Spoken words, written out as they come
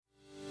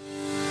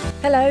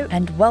Hello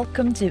and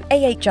welcome to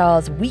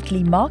AHR's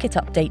weekly market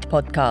update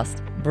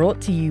podcast, brought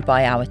to you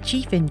by our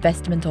Chief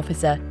Investment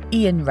Officer,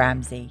 Ian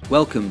Ramsey.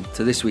 Welcome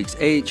to this week's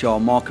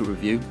AHR market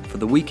review for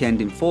the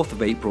weekend in 4th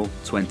of April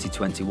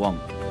 2021.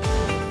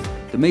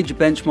 The major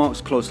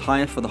benchmarks closed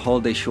higher for the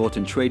holiday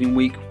shortened trading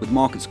week, with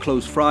markets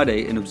closed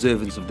Friday in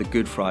observance of the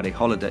Good Friday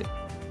holiday.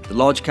 The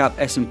large cap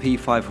S&P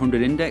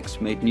 500 index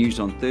made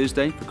news on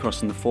Thursday for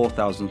crossing the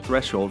 4,000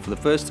 threshold for the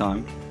first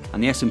time,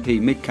 and the S&P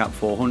Mid-Cap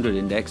 400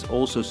 index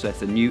also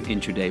set a new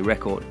intraday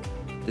record.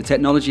 The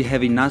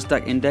technology-heavy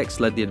Nasdaq index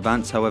led the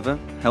advance, however,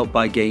 helped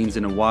by gains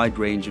in a wide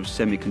range of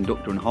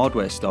semiconductor and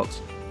hardware stocks,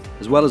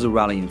 as well as a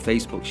rally in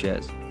Facebook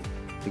shares.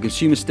 The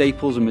consumer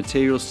staples and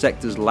materials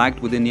sectors lagged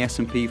within the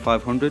S&P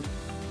 500,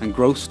 and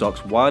growth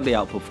stocks widely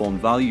outperformed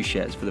value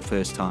shares for the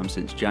first time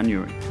since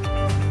January.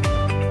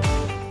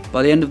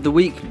 By the end of the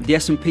week, the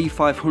S&P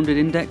 500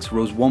 index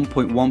rose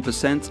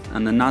 1.1%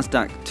 and the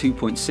Nasdaq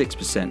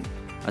 2.6%,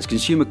 as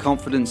consumer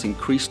confidence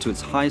increased to its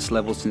highest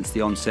level since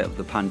the onset of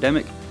the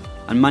pandemic,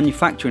 and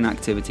manufacturing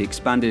activity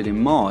expanded in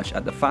March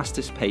at the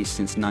fastest pace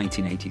since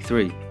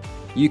 1983.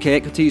 UK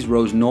equities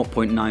rose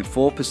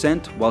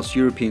 0.94%, whilst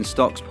European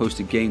stocks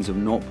posted gains of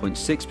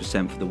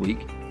 0.6% for the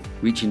week,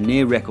 reaching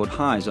near record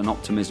highs on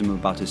optimism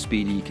about a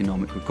speedy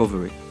economic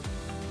recovery.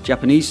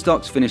 Japanese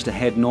stocks finished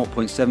ahead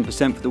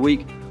 0.7% for the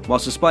week,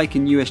 whilst a spike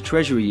in US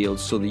Treasury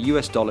yields saw the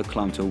US dollar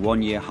climb to a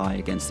one-year high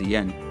against the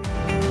yen.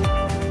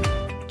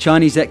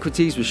 Chinese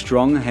equities were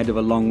strong ahead of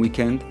a long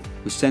weekend,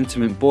 with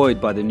sentiment buoyed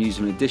by the news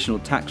of an additional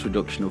tax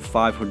reduction of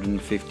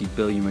 550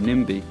 billion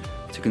renminbi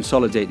to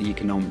consolidate the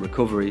economic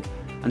recovery,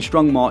 and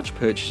strong March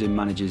Purchasing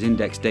Managers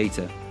Index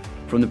data.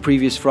 From the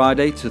previous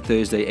Friday to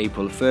Thursday,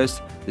 April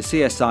 1st, the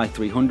CSI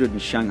 300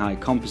 and Shanghai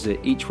Composite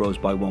each rose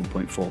by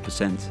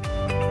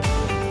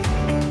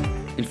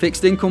 1.4%. In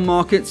fixed income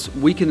markets,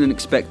 weaker than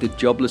expected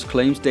jobless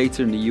claims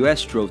data in the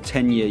US drove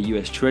 10-year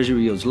US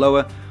Treasury yields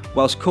lower,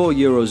 whilst core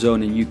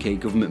Eurozone and UK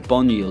government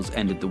bond yields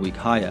ended the week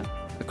higher.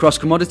 Across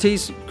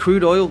commodities,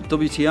 crude oil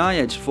WTI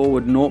edged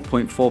forward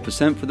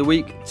 0.4% for the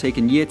week,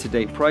 taking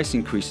year-to-date price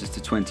increases to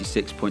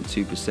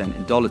 26.2%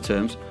 in dollar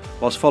terms,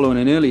 whilst following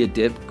an earlier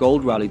dip,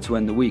 gold rallied to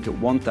end the week at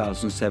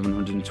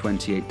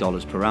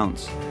 $1,728 per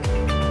ounce.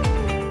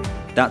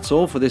 That's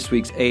all for this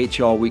week's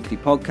AHR Weekly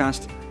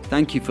Podcast.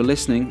 Thank you for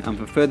listening, and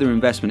for further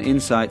investment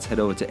insights, head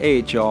over to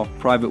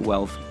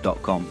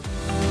ahrprivatewealth.com.